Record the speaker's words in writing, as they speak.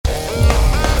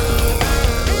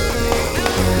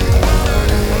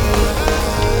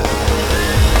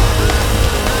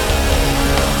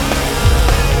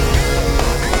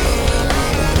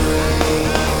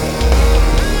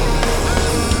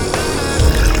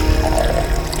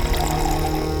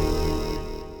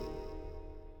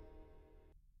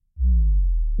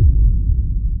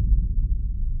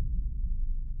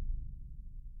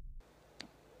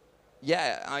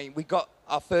we got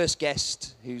our first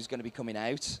guest who's going to be coming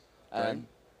out.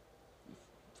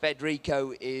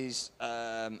 Federico is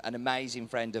an amazing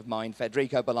friend of mine,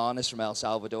 Federico Bolanos from El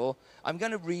Salvador. I'm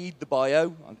going to read the bio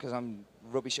because I'm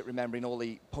rubbish at remembering all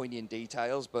the poignant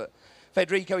details, but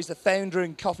Federico is the founder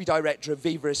and coffee director of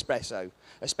Viva Espresso,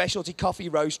 a specialty coffee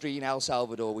roastery in El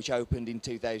Salvador which opened in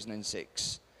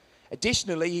 2006.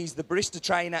 Additionally, he's the barista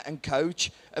trainer and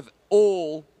coach of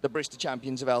all the barista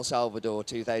champions of El Salvador,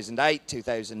 2008,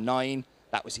 2009,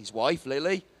 that was his wife,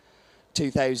 Lily,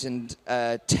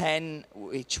 2010,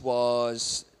 which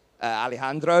was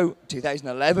Alejandro,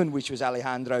 2011, which was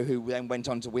Alejandro, who then went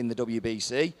on to win the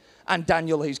WBC, and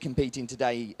Daniel, who's competing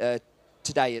today at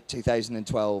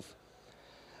 2012.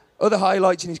 Other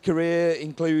highlights in his career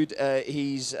include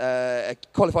he's a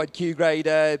qualified Q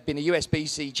grader, been a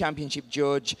USBC championship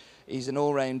judge, he's an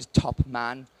all-round top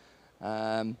man.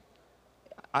 I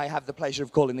have the pleasure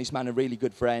of calling this man a really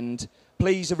good friend.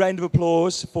 Please, a round of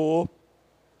applause for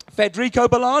Federico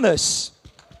Bolanos.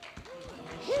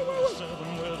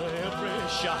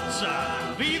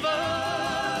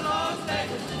 Viva Las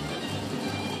Vegas!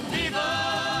 Viva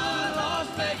Las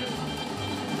Vegas!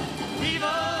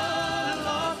 Viva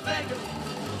Las Vegas!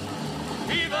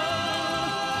 Viva,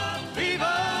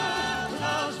 Viva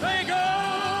Las Vegas!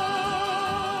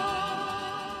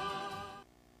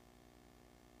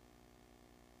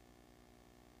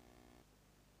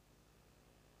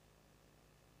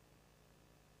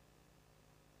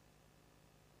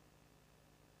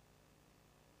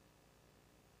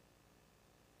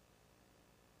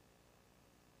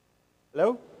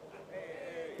 Hello?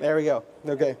 There we go.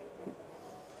 Okay.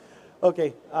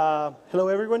 Okay. Hello,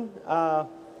 everyone.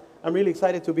 I'm really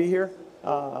excited to be here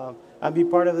and be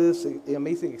part of this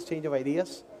amazing exchange of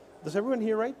ideas. Does everyone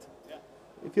hear right? Yeah.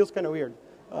 It feels kind of weird.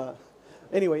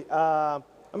 Anyway,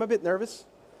 I'm a bit nervous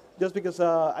just because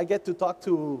I get to talk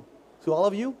to all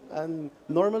of you, and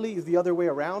normally it's the other way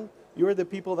around. You're the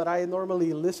people that I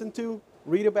normally listen to,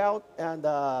 read about, and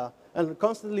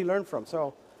constantly learn from.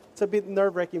 So it's a bit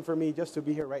nerve-wracking for me just to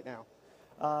be here right now.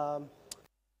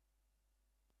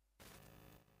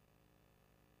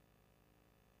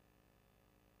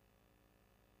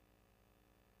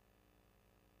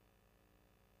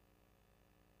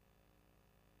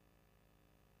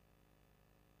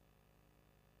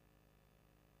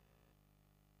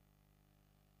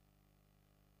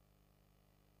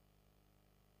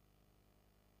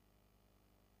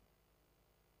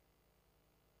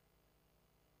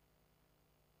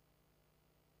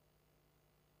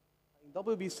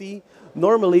 WBC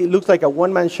normally looks like a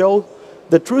one-man show.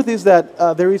 The truth is that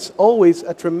there is always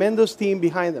a tremendous team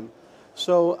behind them.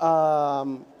 So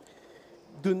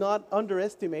do not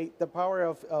underestimate the power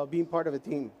of being part of a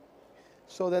team.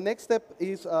 So the next step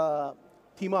is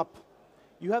team up.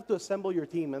 You have to assemble your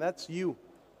team, and that's you,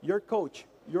 your coach,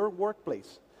 your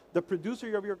workplace, the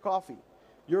producer of your coffee,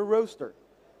 your roaster,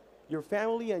 your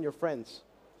family, and your friends.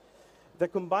 The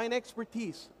combined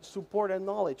expertise, support, and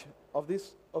knowledge of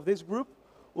this group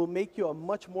will make you a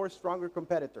much more stronger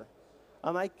competitor.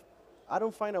 And I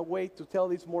don't find a way to tell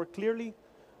this more clearly,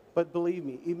 but believe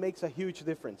me, it makes a huge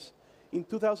difference. In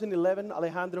 2011,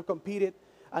 Alejandro competed,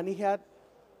 and he had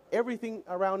everything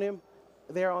around him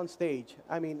there on stage.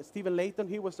 I mean, Stephen Layton,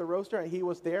 he was the roaster, and he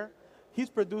was there. His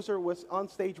producer was on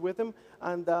stage with him,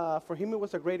 and for him, it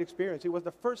was a great experience. It was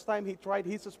the first time he tried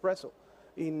his espresso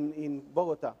in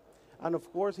Bogota. And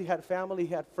of course, he had family,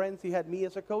 he had friends, he had me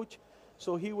as a coach,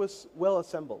 so he was well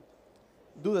assembled.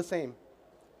 Do the same.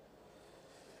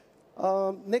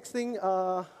 Next thing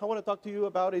I want to talk to you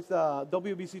about is the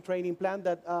WBC training plan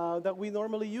that we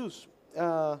normally use.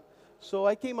 So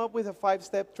I came up with a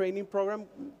 5-step training program.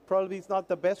 Probably it's not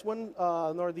the best one,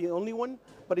 nor the only one,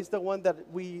 but it's the one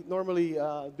that we normally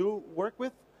do work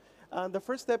with. And the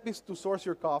first step is to source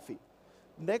your coffee.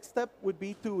 Next step would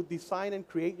be to design and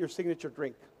create your signature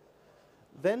drink.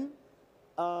 Then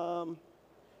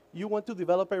you want to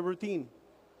develop a routine.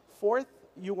 Fourth,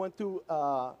 you want to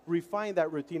refine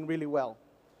that routine really well.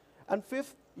 And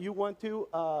fifth, you want to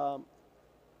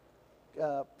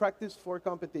practice for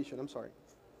competition. I'm sorry.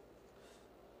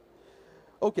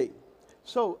 Okay,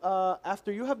 so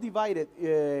after you have divided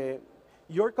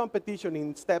your competition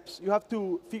in steps, you have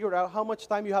to figure out how much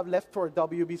time you have left for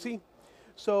WBC.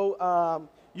 So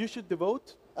you should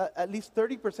devote at least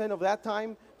 30% of that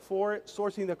time for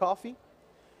sourcing the coffee.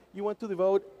 You want to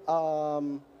devote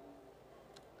 15%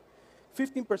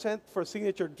 for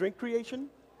signature drink creation,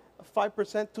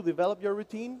 5% to develop your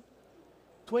routine,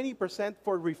 20%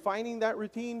 for refining that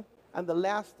routine, and the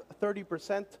last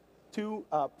 30% to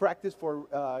practice for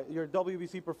your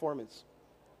WBC performance.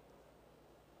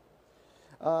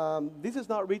 This is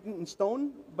not written in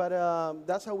stone, but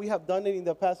that's how we have done it in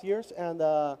the past years, and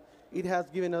it has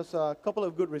given us a couple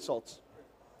of good results.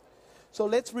 So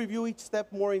let's review each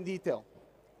step more in detail.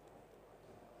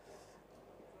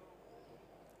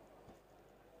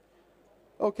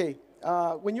 Okay,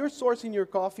 when you're sourcing your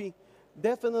coffee,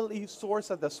 definitely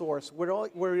source at the source,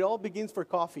 where it all begins for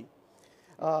coffee.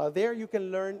 There you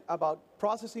can learn about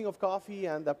processing of coffee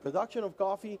and the production of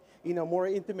coffee in a more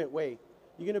intimate way.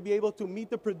 You're going to be able to meet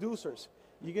the producers.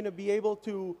 You're going to be able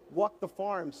to walk the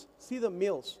farms, see the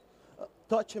mills,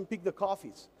 touch and pick the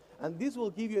coffees. And this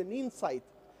will give you an insight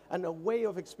and a way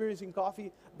of experiencing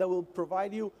coffee that will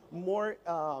provide you more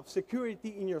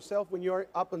security in yourself when you're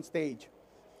up on stage.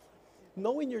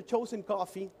 Knowing your chosen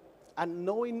coffee and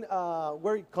knowing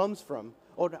where it comes from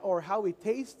or how it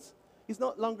tastes is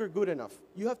not longer good enough.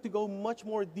 You have to go much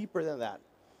more deeper than that.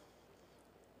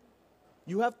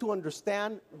 You have to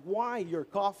understand why your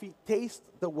coffee tastes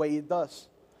the way it does.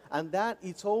 And that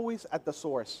it's always at the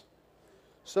source.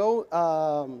 So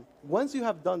once you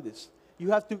have done this, you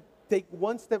have to take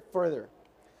one step further.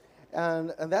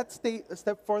 And that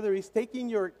step further is taking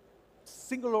your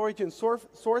single origin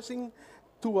sourcing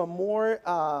to a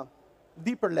more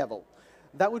deeper level.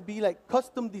 That would be like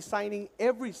custom designing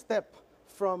every step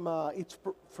from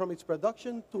its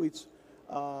production to its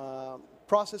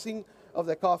processing of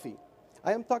the coffee.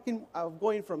 I am talking of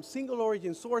going from single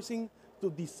origin sourcing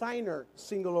to designer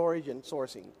single origin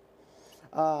sourcing.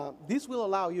 This will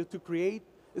allow you to create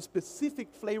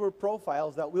specific flavor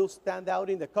profiles that will stand out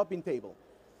in the cupping table.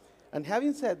 And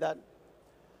having said that,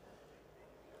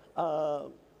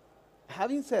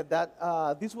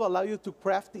 this will allow you to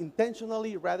craft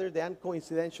intentionally rather than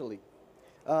coincidentally.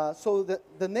 So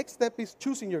the next step is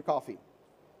choosing your coffee.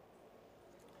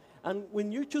 And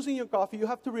when you're choosing your coffee, you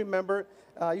have to remember,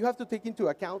 you have to take into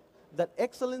account that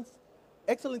excellent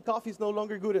coffee is no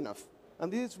longer good enough.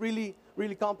 And this is really,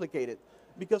 really complicated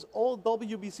because all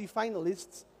WBC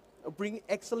finalists bring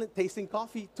excellent tasting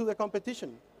coffee to the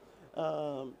competition.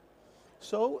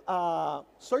 So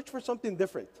search for something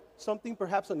different, something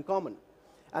perhaps uncommon.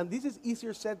 And this is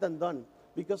easier said than done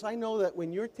because I know that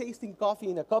when you're tasting coffee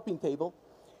in a cupping table,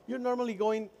 you're normally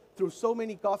going through so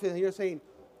many coffees and you're saying,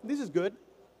 this is good.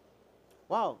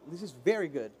 Wow, this is very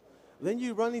good. Then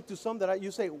you run into some that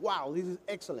you say, wow, this is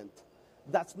excellent.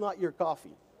 That's not your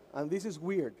coffee. And this is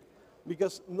weird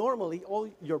because normally all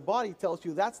your body tells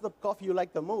you that's the coffee you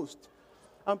like the most.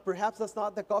 And perhaps that's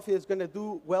not the coffee that's going to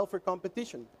do well for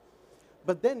competition.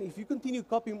 But then if you continue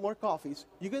copying more coffees,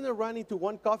 you're going to run into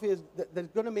one coffee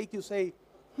that's going to make you say,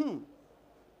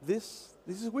 this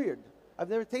is weird. I've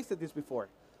never tasted this before.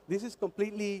 This is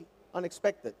completely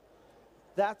unexpected.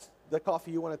 That's the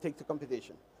coffee you want to take to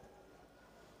competition.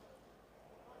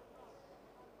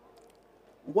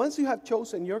 Once you have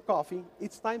chosen your coffee,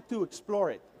 it's time to explore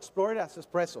it. Explore it as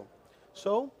espresso.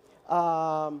 So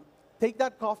take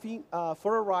that coffee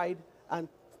for a ride and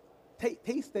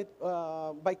taste it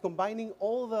by combining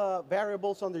all the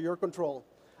variables under your control.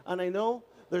 And I know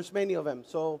there's many of them,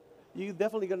 so you're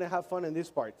definitely going to have fun in this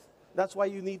part. That's why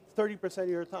you need 30% of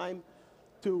your time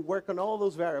to work on all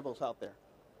those variables out there.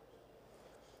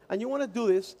 And you want to do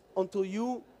this until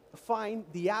you find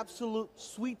the absolute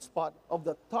sweet spot of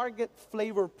the target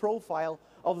flavor profile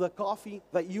of the coffee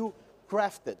that you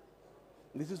crafted.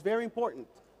 This is very important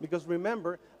because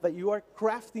remember that you are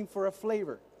crafting for a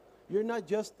flavor. You're not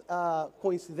just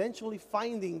coincidentally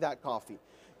finding that coffee.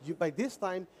 By this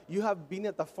time, you have been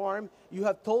at the farm, you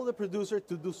have told the producer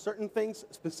to do certain things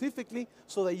specifically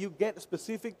so that you get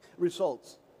specific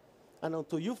results. And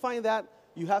until you find that,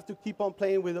 you have to keep on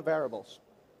playing with the variables.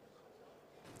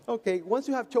 Okay, once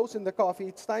you have chosen the coffee,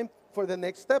 it's time for the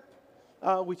next step,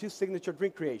 which is signature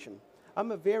drink creation.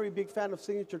 I'm a very big fan of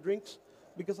signature drinks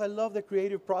because I love the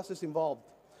creative process involved.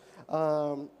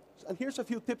 And here's a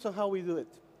few tips on how we do it.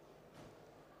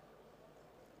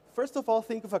 First of all,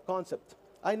 think of a concept.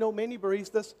 I know many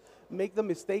baristas make the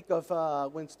mistake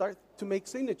of when start to make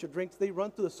signature drinks, they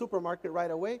run to the supermarket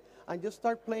right away and just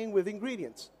start playing with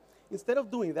ingredients. Instead of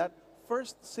doing that,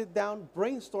 first sit down,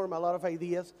 brainstorm a lot of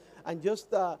ideas, and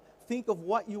just think of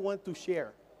what you want to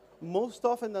share. Most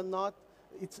often than not,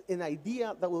 it's an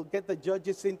idea that will get the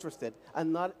judges interested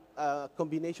and not a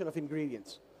combination of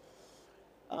ingredients.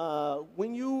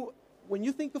 When you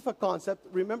think of a concept,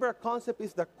 remember a concept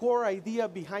is the core idea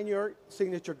behind your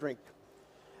signature drink.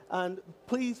 And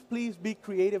please, please be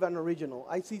creative and original.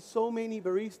 I see so many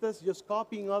baristas just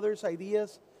copying others'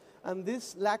 ideas, and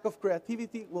this lack of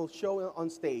creativity will show on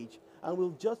stage. And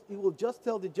it will just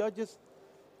tell the judges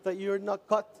that you're not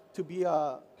cut to be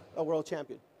a world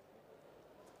champion.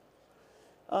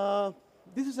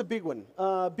 This is a big one.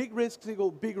 Big risks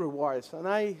equal big rewards. And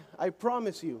I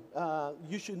promise you,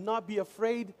 you should not be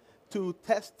afraid to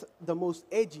test the most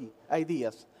edgy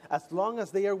ideas. As long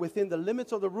as they are within the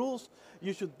limits of the rules,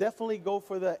 you should definitely go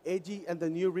for the edgy and the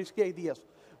new risky ideas.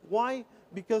 Why?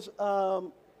 Because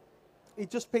it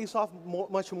just pays off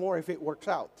much more if it works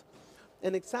out.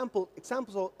 Examples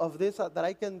of this that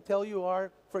I can tell you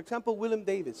are, for example, William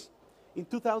Davis. In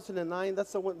 2009,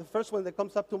 that's the first one that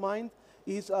comes up to mind,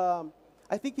 is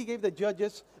I think he gave the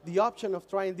judges the option of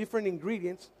trying different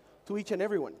ingredients to each and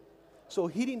every one. So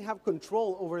he didn't have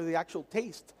control over the actual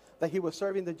taste that he was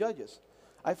serving the judges.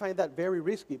 I find that very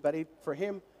risky, but for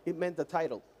him, it meant the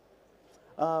title.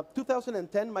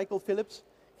 2010, Michael Phillips,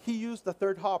 he used the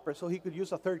third hopper, so he could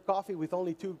use a third coffee with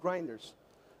only 2 grinders.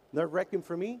 Nerve-wracking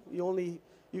for me.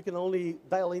 You can only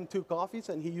dial in 2 coffees,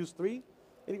 and he used 3,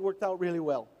 and it worked out really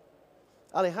well.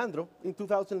 Alejandro, in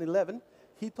 2011,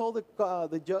 he told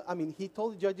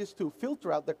the judges to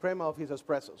filter out the crema of his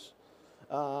espressos,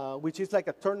 which is like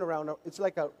a turnaround. It's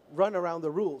like a run around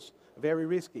the rules. Very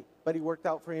risky, but it worked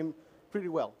out for him pretty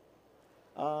well.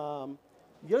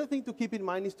 The other thing to keep in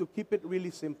mind is to keep it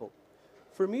really simple.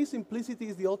 For me, simplicity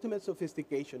is the ultimate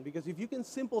sophistication, because if you can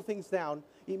simple things down,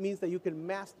 it means that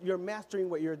you're mastering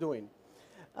what you're doing.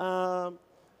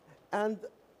 And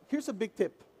here's a big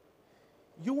tip.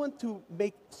 You want to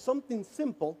make something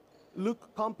simple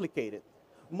look complicated.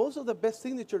 Most of the best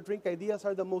signature drink ideas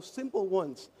are the most simple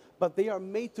ones, but they are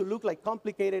made to look like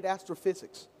complicated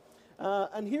astrophysics.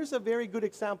 And here's a very good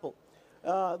example.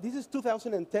 This is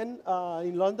 2010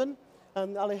 in London,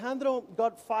 and Alejandro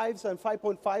got 5s and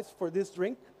 5.5s for this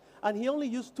drink, and he only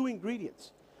used 2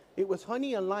 ingredients. It was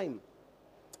honey and lime.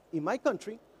 In my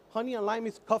country, honey and lime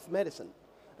is cough medicine.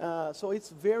 So it's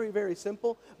very, very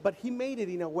simple, but he made it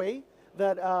in a way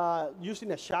that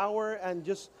using a shower and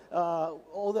just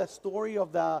all the story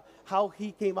of how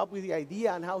he came up with the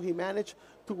idea and how he managed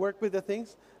to work with the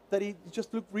things, that it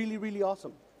just looked really, really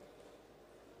awesome.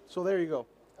 So there you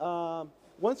go.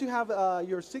 Once you have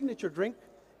your signature drink,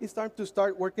 it's time to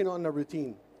start working on a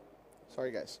routine.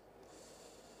 Sorry, guys.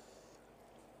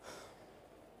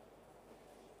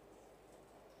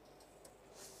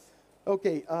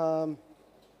 Okay.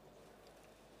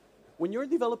 When you're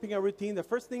developing a routine, the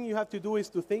first thing you have to do is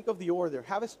to think of the order.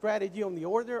 Have a strategy on the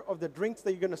order of the drinks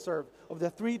that you're going to serve, of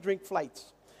the 3 drink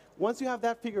flights. Once you have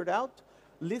that figured out,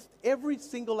 list every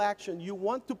single action you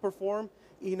want to perform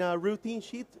in a routine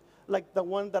sheet, like the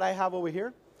one that I have over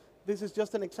here. This is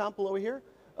just an example over here.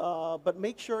 But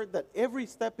make sure that every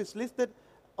step is listed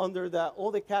under all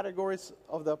the categories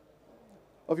of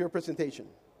your presentation.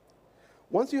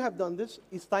 Once you have done this,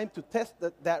 it's time to test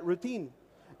that routine.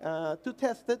 To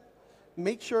test it,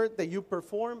 make sure that you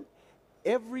perform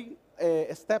every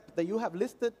step that you have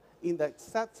listed in the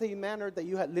exact same manner that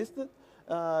you had listed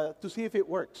to see if it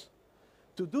works.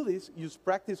 To do this, use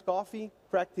practice coffee,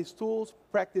 practice tools,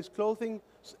 practice clothing,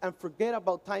 and forget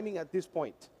about timing at this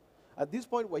point. At this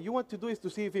point, what you want to do is to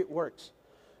see if it works.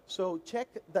 So check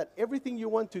that everything you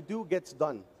want to do gets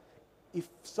done. If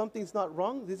something's not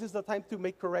wrong, this is the time to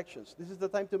make corrections. This is the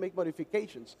time to make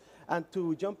modifications and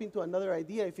to jump into another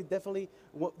idea if it definitely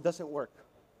doesn't work.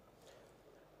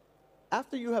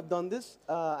 After you have done this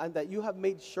and that you have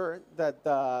made sure that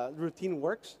the routine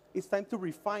works, it's time to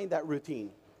refine that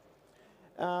routine.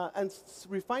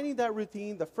 Refining that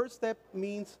routine, the first step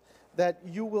means that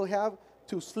you will have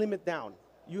to slim it down.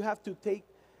 You have to take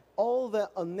all the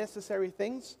unnecessary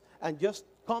things and just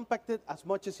compact it as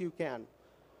much as you can.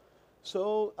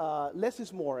 So less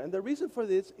is more. And the reason for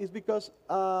this is because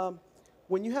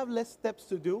when you have less steps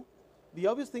to do, the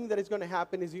obvious thing that is going to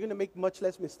happen is you're going to make much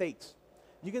less mistakes.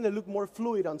 You're going to look more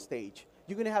fluid on stage.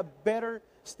 You're going to have better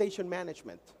station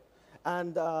management.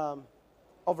 And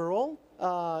overall,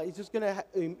 it's just going to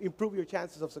improve your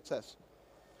chances of success.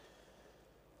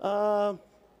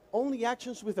 Only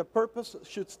actions with a purpose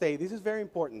should stay. This is very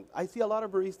important. I see a lot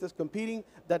of baristas competing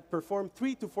that perform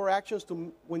 3 to 4 actions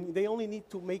when they only need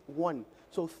to make 1.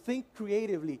 So think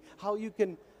creatively how you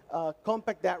can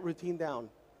compact that routine down.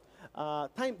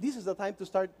 This is the time to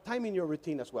start timing your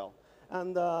routine as well.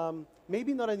 And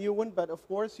maybe not a new one, but of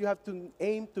course you have to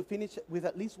aim to finish with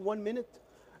at least 1 minute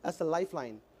as a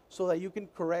lifeline, so that you can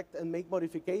correct and make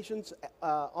modifications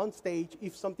on stage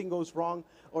if something goes wrong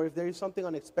or if there is something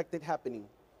unexpected happening.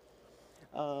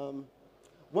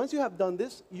 Once you have done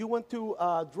this, you want to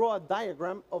draw a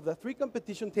diagram of the 3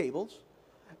 competition tables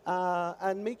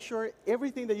and make sure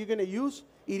everything that you're going to use,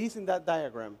 it is in that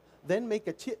diagram. Then make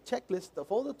a checklist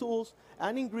of all the tools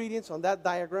and ingredients on that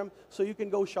diagram so you can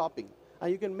go shopping.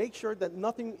 And you can make sure that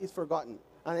nothing is forgotten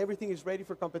and everything is ready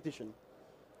for competition.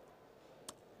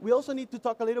 We also need to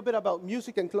talk a little bit about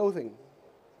music and clothing.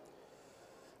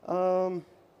 I'm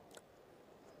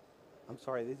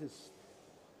sorry, this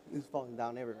is falling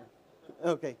down everywhere.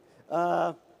 Okay.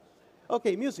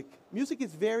 Okay, music. Music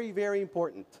is very, very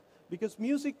important because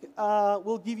music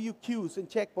will give you cues and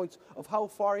checkpoints of how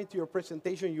far into your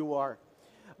presentation you are.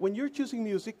 When you're choosing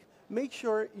music, make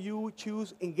sure you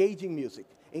choose engaging music.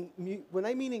 When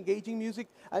I mean engaging music,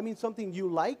 I mean something you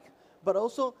like, but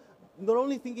also not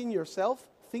only thinking yourself,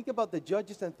 think about the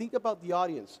judges and think about the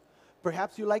audience.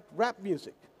 Perhaps you like rap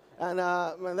music, and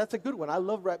that's a good one. I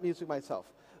love rap music myself.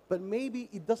 But maybe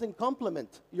it doesn't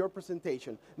complement your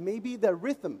presentation. Maybe the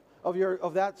rhythm of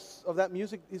that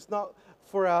music is not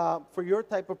for your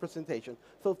type of presentation.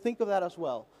 So think of that as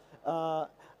well.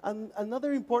 And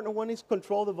another important one is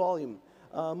control the volume.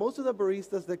 Most of the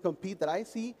baristas that compete that I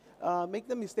see make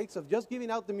the mistakes of just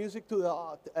giving out the music to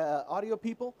the audio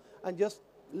people and just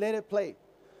let it play.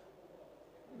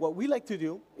 What we like to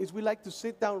do is we like to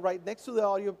sit down right next to the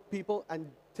audio people and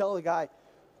tell the guy,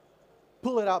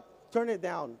 pull it up, turn it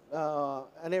down,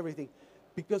 and everything.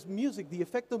 Because music, the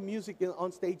effect of music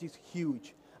on stage is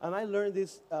huge. And I learned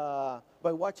this by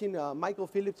watching Michael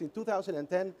Phillips in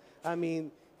 2010. I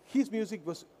mean, his music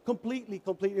was completely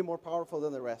more powerful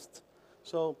than the rest.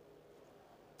 So,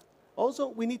 also,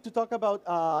 we need to talk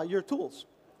about your tools.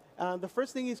 The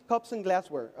first thing is cups and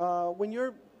glassware. When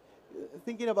you're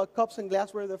thinking about cups and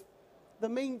glassware, the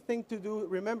main thing to do,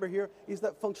 remember here, is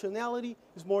that functionality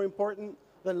is more important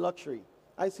than luxury.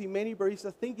 I see many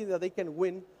baristas thinking that they can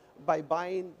win by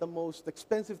buying the most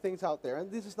expensive things out there,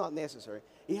 and this is not necessary.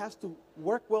 It has to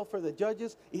work well for the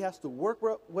judges. It has to work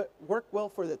well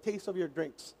for the taste of your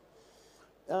drinks.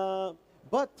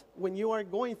 But when you are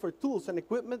going for tools and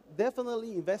equipment,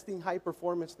 definitely invest in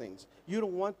high-performance things. You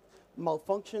don't want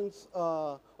malfunctions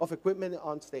of equipment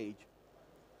on stage.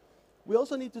 We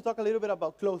also need to talk a little bit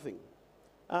about clothing.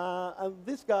 And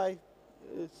this guy,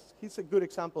 he's a good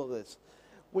example of this.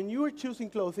 When you are choosing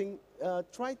clothing,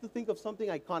 try to think of something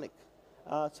iconic,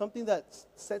 something that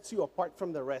sets you apart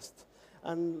from the rest.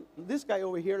 And this guy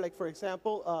over here, like for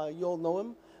example, you all know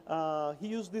him, he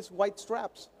used these white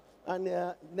straps.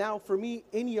 And now for me,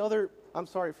 any other, I'm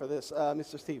sorry for this,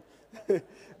 Mr. Steve,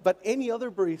 but any other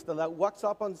barista that walks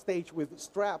up on stage with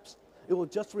straps, it will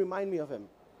just remind me of him.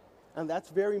 And that's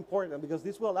very important because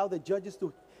this will allow the judges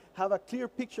to have a clear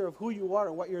picture of who you are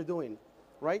and what you're doing,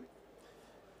 right?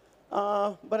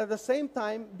 But at the same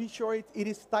time, be sure it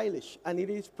is stylish and it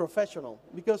is professional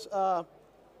because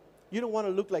you don't want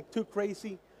to look like too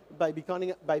crazy by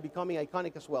becoming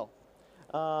iconic as well.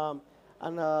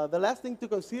 And the last thing to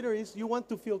consider is you want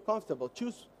to feel comfortable.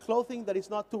 Choose clothing that is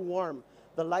not too warm.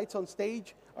 The lights on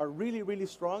stage are really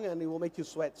strong and it will make you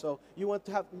sweat. So you want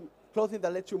to have clothing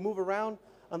that lets you move around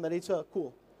and that is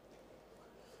cool.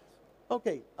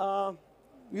 Okay,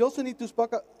 we also need to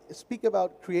speak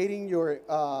about creating your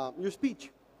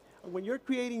speech. When you're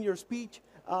creating your speech,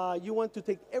 you want to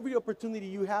take every opportunity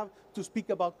you have to speak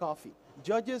about coffee.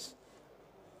 Judges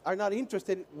are not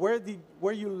interested where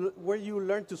you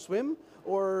learn to swim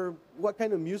or what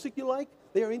kind of music you like.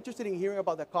 They are interested in hearing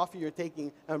about the coffee you're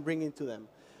taking and bringing to them.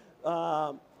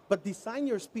 But design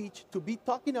your speech to be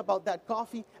talking about that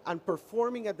coffee and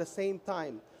performing at the same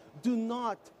time. Do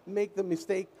not make the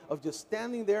mistake of just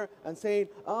standing there and saying,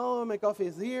 oh, my coffee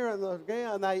is here, and, okay,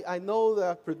 and I know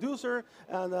the producer,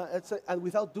 and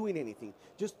without doing anything.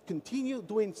 Just continue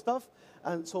doing stuff,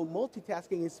 and so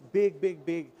multitasking is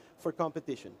big for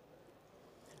competition.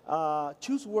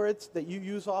 Choose words that you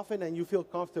use often and you feel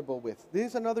comfortable with. This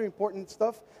is another important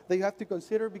stuff that you have to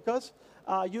consider because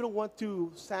you don't want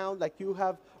to sound like you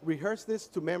have rehearsed this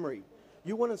to memory.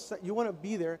 You want to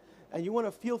be there and you want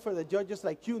to feel for the judges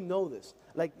like you know this,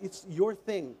 like it's your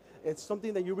thing. It's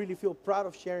something that you really feel proud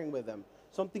of sharing with them,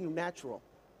 something natural.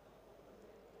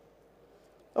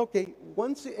 Okay,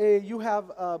 once you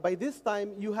have, by this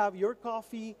time, you have your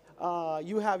coffee,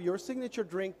 you have your signature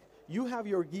drink, you have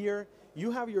your gear,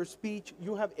 you have your speech,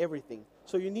 you have everything.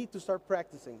 So you need to start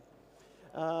practicing.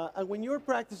 And when you're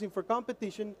practicing for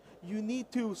competition, you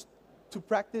need to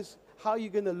practice how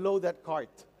you're going to load that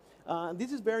cart.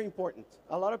 This is very important.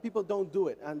 A lot of people don't do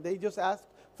it, and they just ask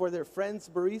for their friends,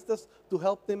 baristas, to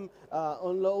help them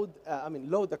load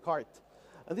the cart.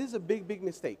 And this is a big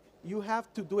mistake. You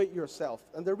have to do it yourself.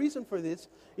 And the reason for this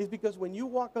is because when you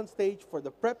walk on stage for the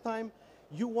prep time,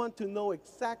 you want to know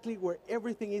exactly where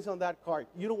everything is on that cart.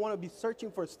 You don't want to be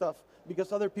searching for stuff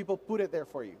because other people put it there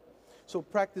for you. So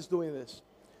practice doing this.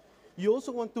 You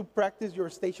also want to practice your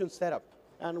station setup.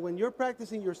 And when you're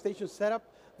practicing your station setup,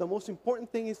 the most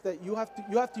important thing is that you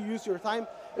have to use your time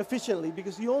efficiently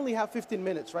because you only have 15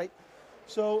 minutes, right?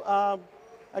 So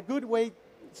a good way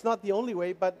it's not the only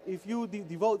way, but if you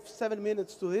devote 7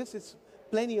 minutes to this, it's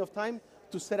plenty of time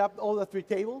to set up all the 3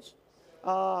 tables.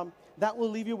 That will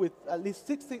leave you with at least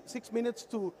 6 minutes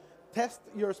to test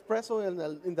your espresso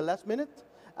in the last minute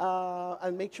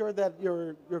and make sure that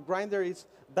your grinder is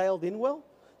dialed in well.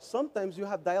 Sometimes you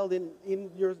have dialed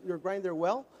in your grinder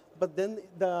well, but then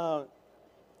the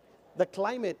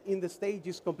climate in the stage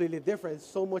is completely different. It's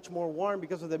so much more warm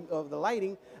because of the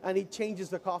lighting, and it changes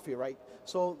the coffee, right?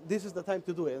 So this is the time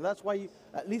to do it, and that's why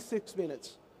at least 6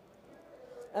 minutes.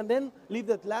 And then leave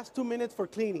the last 2 minutes for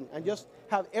cleaning, and just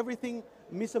have everything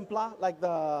mise en place, like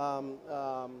the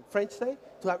French say,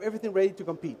 to have everything ready to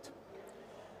compete.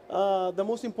 The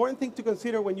most important thing to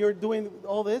consider when you're doing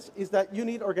all this is that you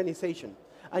need organization,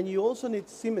 and you also need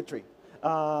symmetry.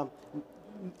 You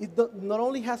not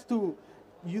only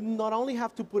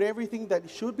have to put everything that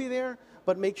should be there,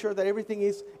 but make sure that everything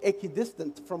is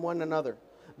equidistant from one another.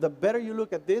 The better you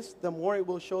look at this, the more it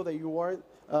will show that you are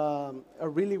a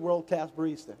really world-class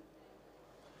barista.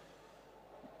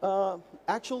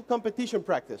 Actual competition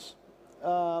practice.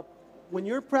 When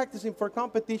you're practicing for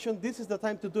competition, this is the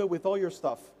time to do it with all your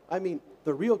stuff. I mean,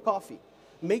 the real coffee.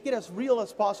 Make it as real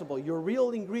as possible. Your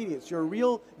real ingredients, your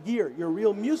real gear, your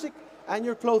real music, and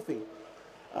your clothing.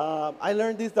 I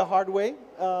learned this the hard way.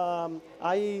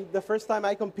 The first time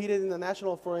I competed in the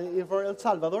national for El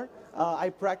Salvador, I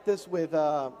practiced with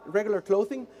regular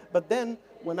clothing, but then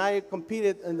when I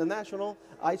competed in the national,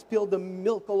 I spilled the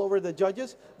milk all over the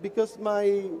judges because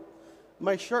my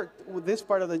shirt, this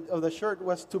part of the shirt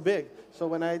was too big. So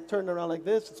when I turned around like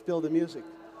this, it spilled the music.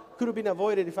 Could have been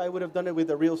avoided if I would have done it with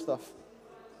the real stuff.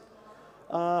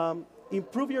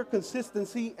 Improve your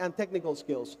consistency and technical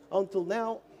skills. Until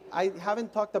now, I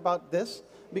haven't talked about this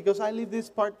because I leave this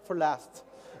part for last.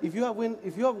 If you have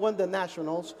won the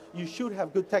nationals, you should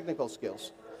have good technical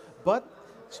skills.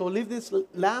 So leave this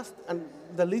last, and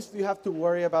the least you have to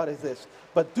worry about is this.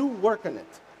 But do work on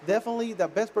it. Definitely the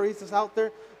best baristas out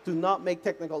there do not make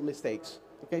technical mistakes.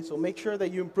 Okay, so make sure that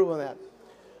you improve on that.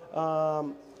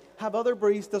 Have other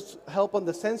baristas help on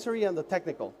the sensory and the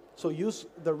technical. So use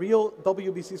the real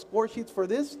WBC score sheets for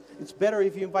this. It's better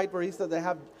if you invite baristas that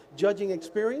have judging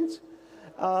experience.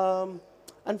 And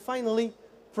finally,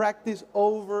 practice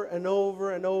over and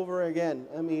over and over again.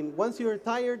 I mean, once you're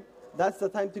tired, that's the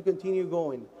time to continue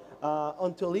going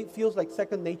until it feels like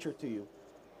second nature to you.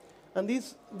 And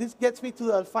this gets me to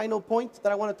the final point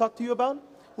that I want to talk to you about,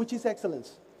 which is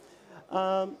excellence.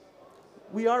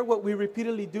 We are what we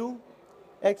repeatedly do.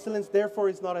 Excellence, therefore,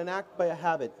 is not an act, but a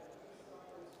habit.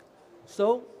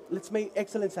 So let's make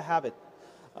excellence a habit.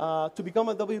 To become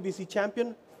a WBC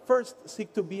champion, first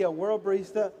seek to be a world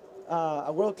barista,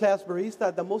 a world-class barista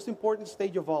at the most important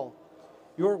stage of all,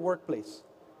 your workplace,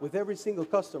 with every single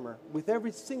customer, with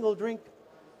every single drink,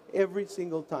 every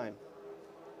single time.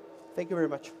 Thank you very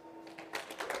much.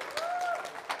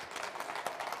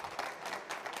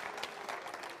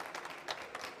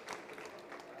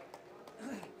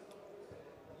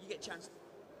 You get a chance.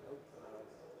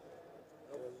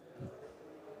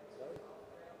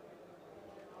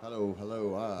 Hello,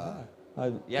 hello.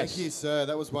 Yes. Thank you, sir.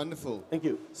 That was wonderful. Thank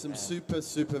you. Some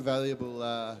super valuable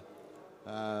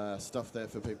stuff there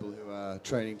for people who are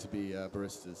training to be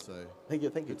baristas. So Thank you.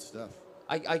 Thank you. good stuff.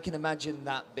 I can imagine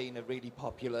that being a really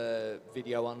popular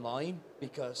video online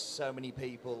because so many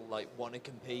people want to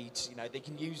compete. You know, they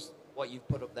can use what you've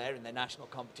put up there in their national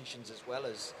competitions as well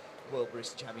as World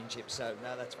Barista Championships. So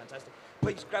no, that's fantastic.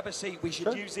 Please grab a seat. We should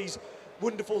Sure. use these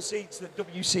wonderful seats that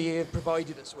WCA have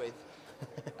provided us with.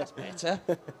 That's better.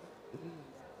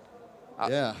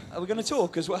 Yeah. Are we going to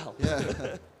talk as well?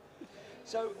 Yeah.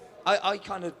 So I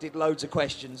kind of did loads of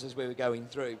questions as we were going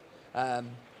through.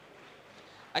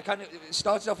 I kind of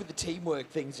started off with the teamwork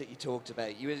things that you talked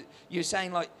about. You were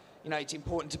saying it's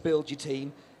important to build your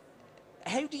team.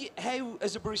 How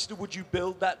as a barista would you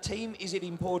build that team? Is it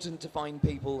important to find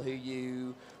people who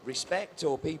you respect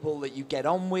or people that you get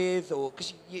on with, or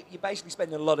because you're basically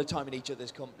spending a lot of time in each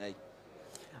other's company?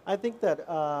 I think that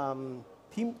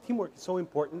teamwork is so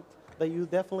important that you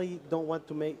definitely want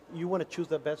to choose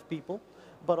the best people,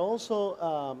 but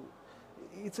also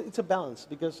it's a balance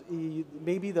because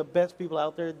maybe the best people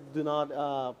out there do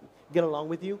not get along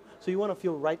with you, so you want to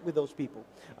feel right with those people.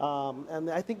 And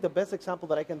I think the best example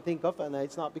that I can think of, and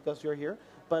it's not because you're here,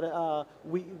 but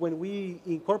when we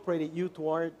incorporated you to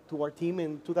our team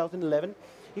in 2011,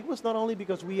 it was not only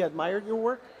because we admired your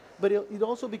work, but it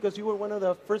also because you were one of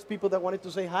the first people that wanted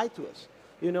to say hi to us,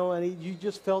 and you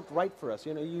just felt right for us.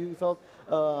 You felt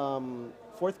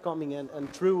forthcoming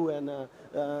and true, and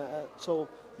so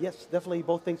yes, definitely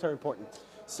both things are important.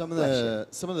 Some of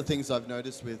the things I've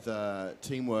noticed with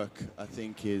teamwork, I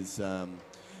think, is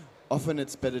often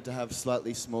it's better to have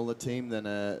slightly smaller team than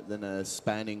a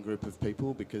spanning group of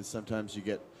people, because sometimes you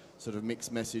get sort of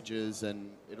mixed messages and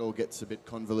it all gets a bit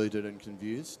convoluted and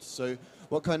confused. So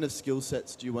what kind of skill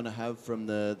sets do you want to have from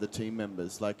the team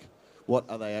members? Like, what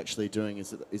are they actually doing?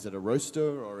 Is it a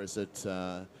roaster, or is it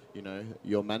you know,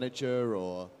 your manager,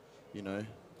 or you know?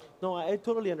 No, I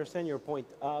totally understand your point,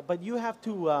 but you have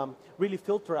to really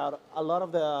filter out a lot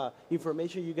of the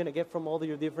information you're going to get from all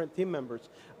your different team members.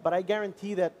 But I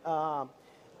guarantee that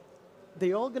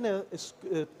they're all going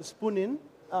to spoon in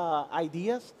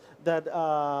ideas that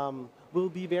will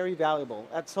be very valuable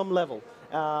at some level.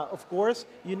 Of course,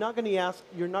 you're not going to ask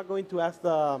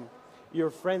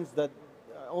your friends that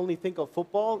only think of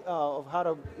football, of how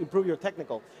to improve your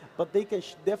technical, but they can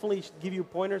definitely give you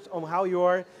pointers on how you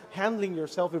are handling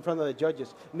yourself in front of the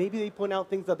judges. Maybe they point out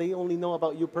things that they only know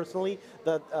about you personally,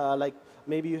 that like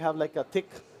maybe you have like a tick,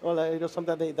 or like, you know,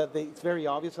 something it's very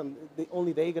obvious, and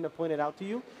only they're going to point it out to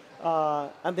you.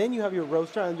 And then you have your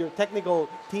roaster and your technical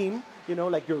team, you know,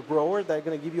 like your grower, that are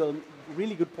going to give you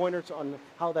really good pointers on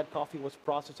how that coffee was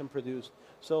processed and produced.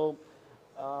 So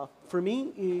for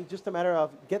me, it's just a matter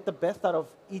of get the best out of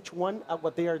each one at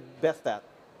what they are best at.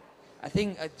 I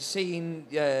think seeing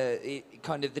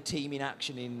kind of the team in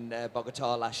action in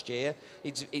Bogota last year,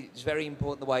 it's very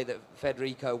important the way that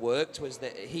Federico worked, was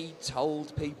that he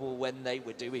told people when they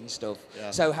were doing stuff. Yeah.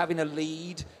 So having a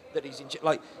lead that he's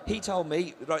like, he told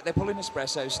me, right, they're pulling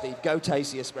espressos, Steve, go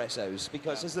taste the espressos,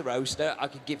 because as the roaster, I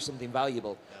could give something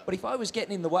valuable. But if I was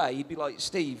getting in the way, he'd be like,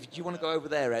 Steve, do you want to go over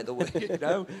there out the way, you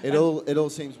know? It all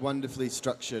seems wonderfully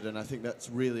structured, and I think that's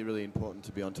really, really important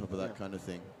to be on top of that kind of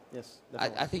thing. Yes,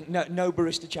 I think no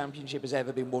barista championship has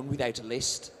ever been won without a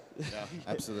list. Yeah,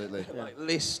 absolutely. Like,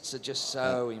 lists are just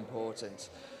so important.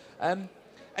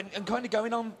 And kind of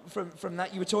going on from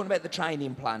that, you were talking about the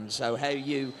training plan, so how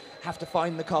you have to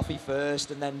find the coffee first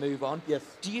and then move on. Yes.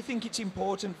 Do you think it's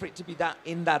important for it to be that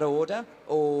in that order,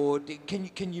 or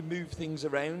can you move things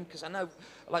around? Because I know,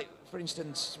 like, for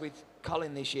instance, with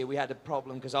Colin this year, we had a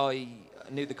problem because I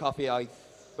knew the coffee I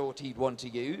thought he'd want to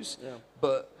use,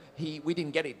 but we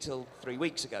didn't get it till 3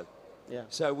 weeks ago. Yeah.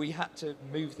 So we had to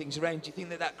move things around. Do you think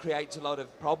that creates a lot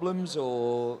of problems,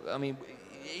 or, I mean,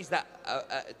 is that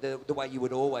the way you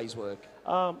would always work?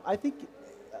 I think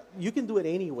you can do it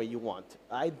any way you want.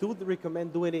 I do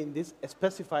recommend doing it in this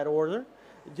specified order,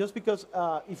 just because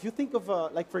if you think of,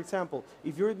 like, for example,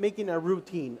 if you're making a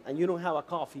routine and you don't have a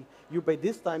coffee, by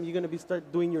this time you're going to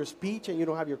start doing your speech and you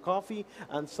don't have your coffee,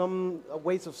 and some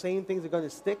ways of saying things are going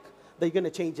to stick. They're going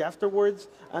to change afterwards,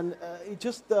 and it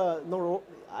just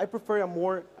I prefer a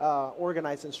more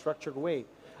organized and structured way.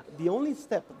 The only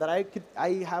step that I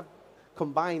have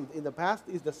combined in the past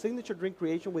is the signature drink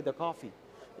creation with the coffee.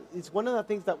 It's one of the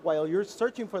things that while you're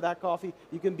searching for that coffee,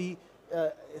 you can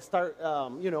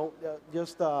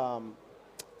just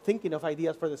thinking of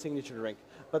ideas for the signature drink.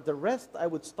 But the rest, I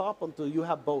would stop until you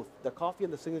have both, the coffee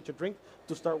and the signature drink,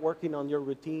 to start working on your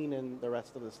routine and the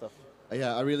rest of the stuff.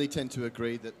 Yeah, I really tend to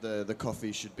agree that the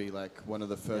coffee should be like one of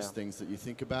the first things that you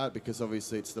think about, because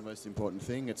obviously it's the most important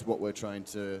thing. It's what we're trying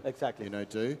to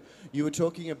do. You were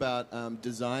talking about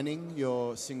designing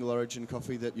your single origin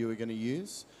coffee that you were going to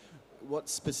use. What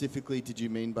specifically did you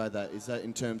mean by that? Is that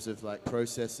in terms of like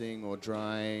processing or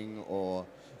drying, or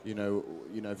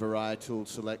varietal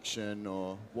selection,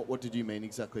 or what did you mean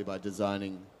exactly by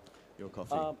designing your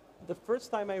coffee? The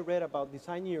first time I read about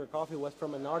designing your coffee was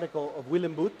from an article of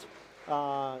Willem Boot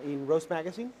in Roast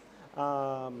Magazine.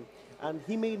 And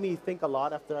he made me think a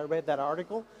lot after I read that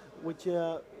article, which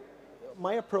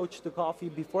my approach to coffee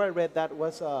before I read that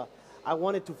was I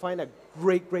wanted to find a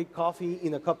great coffee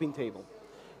in a cupping table.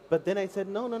 But then I said,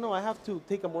 no, I have to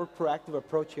take a more proactive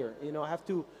approach here. You know, I have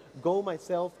to go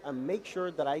myself and make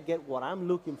sure that I get what I'm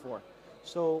looking for.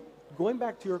 So going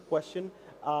back to your question,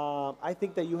 I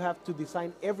think that you have to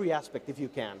design every aspect if you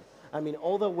can. I mean,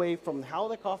 all the way from how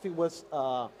the coffee was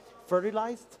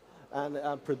fertilized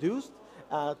and produced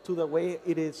to the way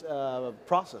it is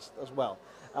processed as well.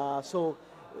 So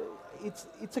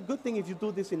it's a good thing if you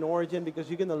do this in origin, because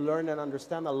you're going to learn and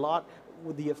understand a lot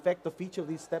with the effect of each of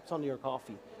these steps on your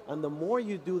coffee. And the more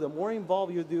you do, the more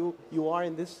involved you are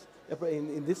in these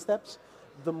steps,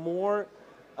 the more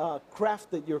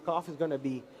crafted your coffee is going to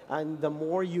be, and the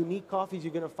more unique coffees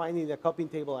you're going to find in the cupping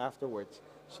table afterwards.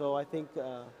 So I think.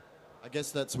 I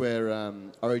guess that's where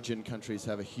origin countries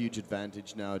have a huge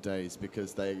advantage nowadays,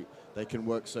 because they can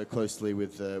work so closely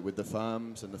with the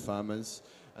farms and the farmers,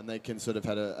 and they can sort of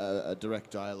have a direct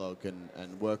dialogue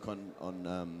and work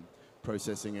on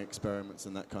processing experiments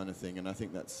and that kind of thing. And I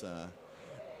think that's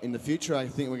in the future. I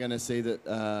think we're going to see that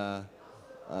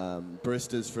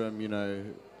baristas from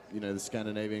the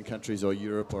Scandinavian countries or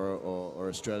Europe or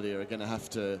Australia are going to have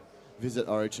to visit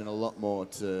Origin a lot more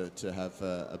to have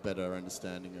a better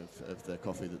understanding of the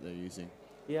coffee that they're using.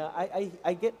 Yeah,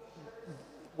 I get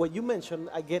what you mentioned.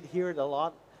 I get here a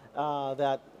lot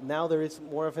that now there is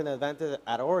more of an advantage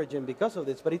at Origin because of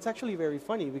this. But it's actually very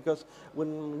funny because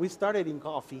when we started in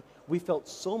coffee, we felt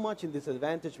so much in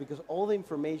disadvantage because all the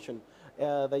information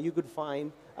that you could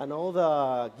find and all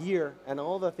the gear and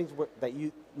all the things that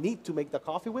you need to make the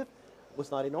coffee with was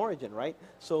not in Origin, right?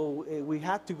 So we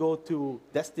had to go to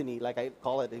Destiny, like I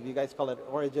call it. If you guys call it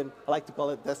Origin, I like to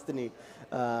call it Destiny,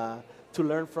 to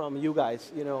learn from you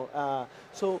guys,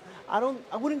 So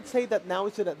I wouldn't say that now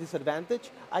it's at a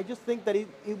disadvantage. I just think that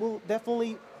it will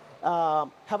definitely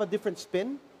have a different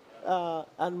spin.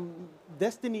 And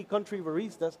Destiny country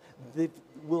baristas, they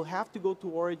will have to go to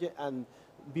Origin and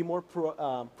be more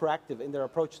proactive in their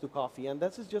approach to coffee, and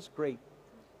this is just great.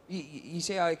 You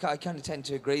see, I kind of tend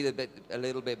to agree a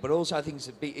little bit, but also I think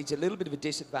it's a little bit of a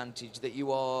disadvantage that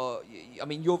you are. I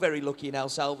mean, you're very lucky in El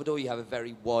Salvador. You have a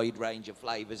very wide range of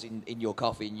flavours in your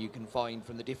coffee, and you can find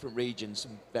from the different regions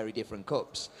some very different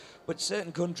cups. But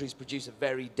certain countries produce a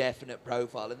very definite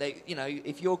profile, and they,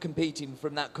 if you're competing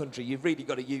from that country, you've really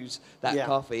got to use that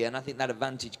coffee, and I think that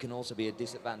advantage can also be a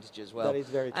disadvantage as well. That is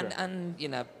very true. And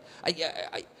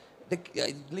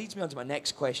it leads me on to my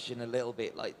next question a little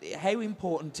bit. Like, how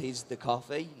important is the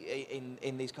coffee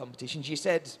in these competitions? You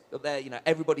said there,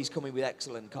 everybody's coming with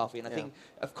excellent coffee, and I think,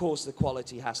 of course, the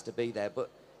quality has to be there. But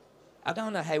I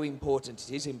don't know how important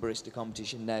it is in barista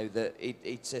competition now that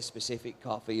it's a specific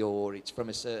coffee or it's from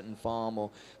a certain farm,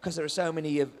 or because there are so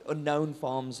many unknown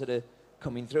farms that are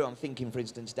coming through. I'm thinking, for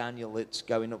instance, Daniel that's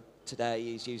going up today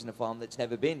is using a farm that's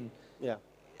never been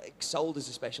sold as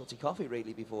a specialty coffee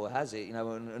really before, has it?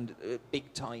 And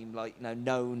big time,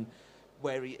 known.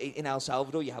 Where in El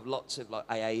Salvador you have lots of like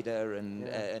Aida and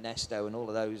Ernesto and all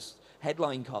of those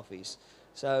headline coffees.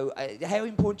 So how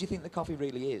important do you think the coffee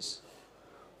really is?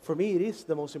 For me, it is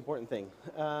the most important thing.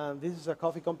 This is a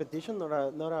coffee competition, not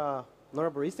a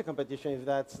barista competition, if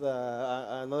that's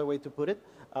another way to put it.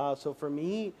 So for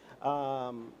me,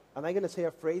 am I going to say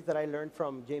a phrase that I learned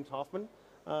from James Hoffman?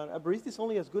 A barista is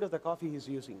only as good as the coffee he's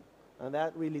using, and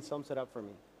that really sums it up for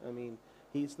me. I mean,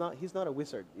 he's not a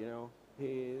wizard,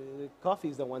 coffee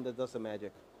is the one that does the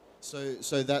magic.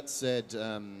 So that said,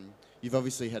 you've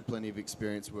obviously had plenty of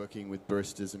experience working with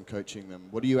baristas and coaching them.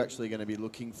 What are you actually going to be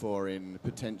looking for in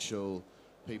potential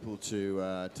people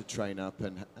to train up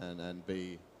and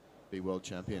be world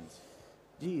champions?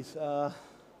 Geez.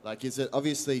 Like, is it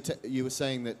obviously you were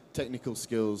saying that technical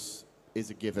skills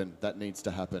is a given, that needs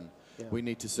to happen. Yeah. We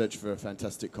need to search for a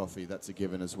fantastic coffee, that's a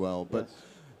given as well. But yes.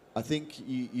 I think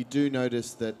you do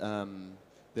notice that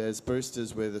there's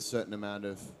baristas with a certain amount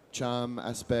of charm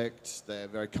aspect. They're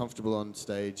very comfortable on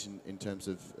stage in terms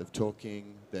of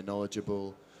talking. They're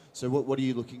knowledgeable. So what are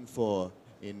you looking for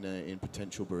in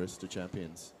potential barista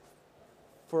champions?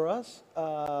 For us,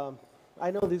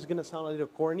 I know this is going to sound a little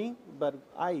corny, but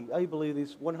I believe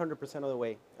this 100% of the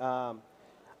way.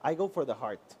 I go for the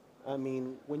heart. I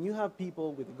mean, when you have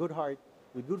people with a good heart,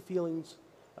 with good feelings,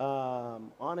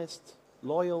 honest,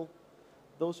 loyal,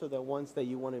 those are the ones that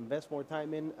you want to invest more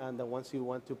time in and the ones you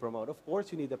want to promote. Of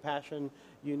course, you need the passion,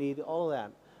 you need all of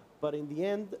that. But in the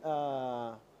end,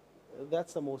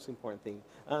 that's the most important thing.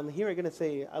 And here I'm going to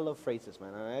say, I love phrases,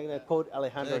 man. I'm going to quote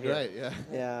Alejandro here. Great, yeah.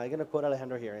 Yeah, I'm going to quote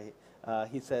Alejandro here.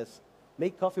 He says,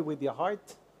 make coffee with your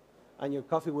heart and your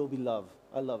coffee will be love.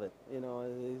 I love it.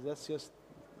 That's just...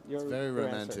 It's very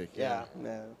romantic. Yeah,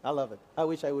 I love it. I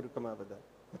wish I would have come up with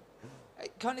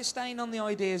that. Kind of staying on the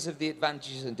ideas of the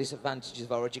advantages and disadvantages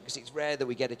of Origin, because it's rare that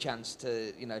we get a chance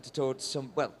to, to talk to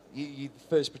some. Well, you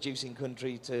first producing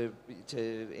country to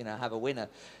have a winner.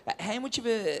 How much of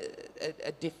a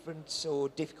difference or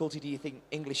difficulty do you think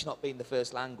English not being the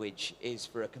first language is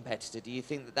for a competitor? Do you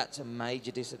think that that's a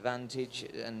major disadvantage,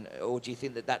 or do you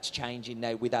think that that's changing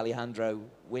now with Alejandro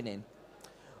winning?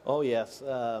 Oh, yes.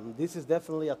 This is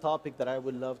definitely a topic that I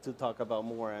would love to talk about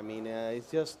more. I mean,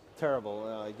 it's just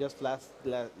terrible. Just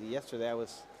yesterday, I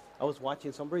was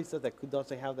watching some baristas that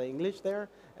doesn't have the English there,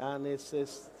 and it's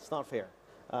not fair.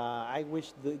 I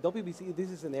wish the WBC,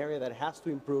 this is an area that has to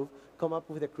improve, come up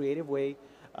with a creative way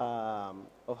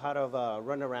of how to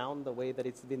run around the way that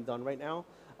it's been done right now.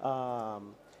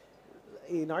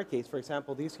 In our case, for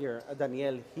example, this year,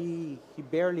 Daniel, he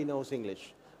barely knows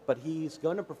English. But he's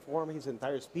going to perform his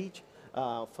entire speech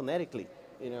phonetically,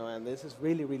 and this is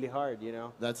really, really hard,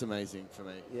 That's amazing for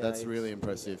me. Yeah, that's really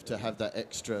impressive to have that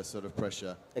extra sort of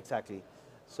pressure. Exactly.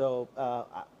 So,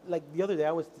 like the other day,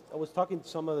 I was talking to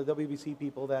some of the WBC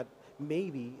people that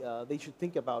maybe they should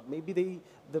think about. Maybe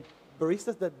the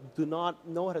baristas that do not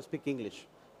know how to speak English,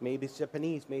 maybe it's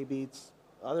Japanese, maybe it's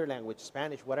other language,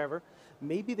 Spanish, whatever.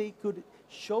 Maybe they could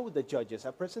show the judges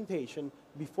a presentation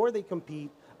before they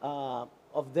compete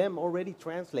of them already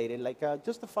translated, like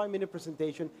just a 5-minute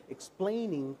presentation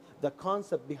explaining the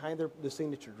concept behind the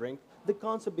signature drink, the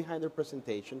concept behind their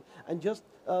presentation, and just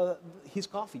his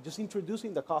coffee, just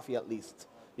introducing the coffee at least,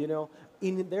 you know,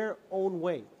 in their own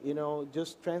way, you know,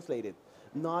 just translated.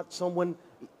 Not someone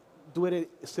doing it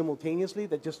simultaneously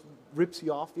that just rips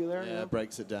you off you there. Yeah, you know?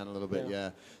 breaks it down a little bit, yeah.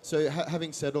 So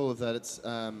having said all of that,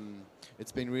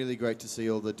 it's been really great to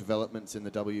see all the developments in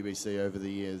the WBC over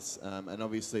the years. And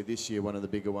obviously this year, one of the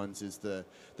bigger ones is the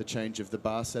change of the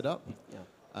bar setup. Yeah.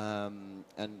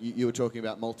 And you were talking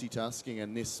about multitasking,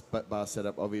 and this bar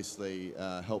setup obviously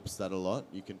helps that a lot.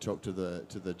 You can talk to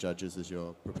the judges as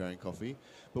you're preparing coffee.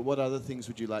 But what other things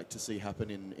would you like to see happen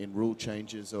in rule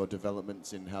changes or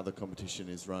developments in how the competition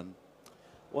is run?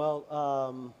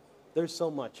 Well, there's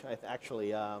so much,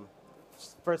 actually.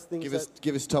 First things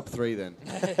give us top 3 then.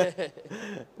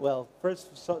 Well,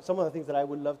 first, some of the things that I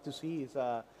would love to see is,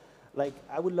 like,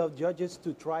 I would love judges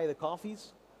to try the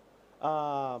coffees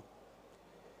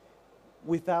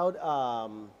without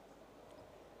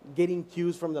getting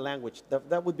cues from the language.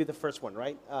 That would be the first one,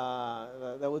 right?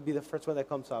 That would be the first one that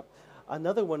comes up.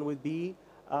 Another one would be,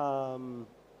 I don't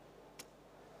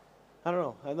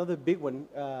know, another big one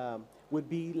would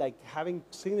be like having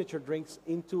signature drinks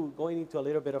going into a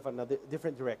little bit of another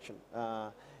different direction.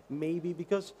 Maybe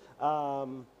because...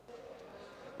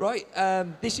 Right,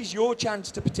 this is your chance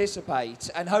to participate,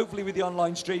 and hopefully with the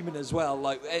online streaming as well.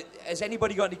 Like, has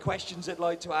anybody got any questions they'd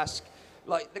like to ask?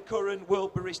 Like the current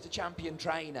World Barista Champion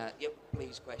trainer? Yep,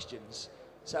 please, questions.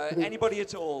 So anybody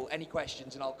at all, any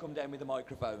questions, and I'll come down with the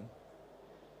microphone.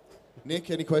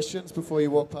 Nick, any questions before you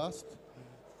walk past?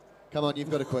 Come on, you've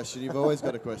got a question. You've always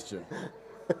got a question.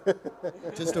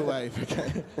 Just a wave,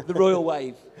 okay? The royal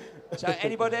wave. So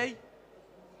anybody?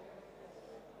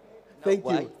 Thank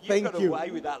you. You've got away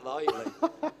with that lightly.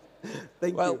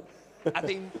 Thank you. I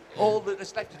think all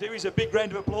that's left to do is a big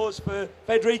round of applause for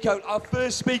Federico, our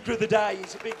first speaker of the day.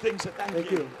 It's a big thing, so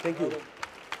thank you. Thank you.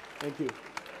 Thank you.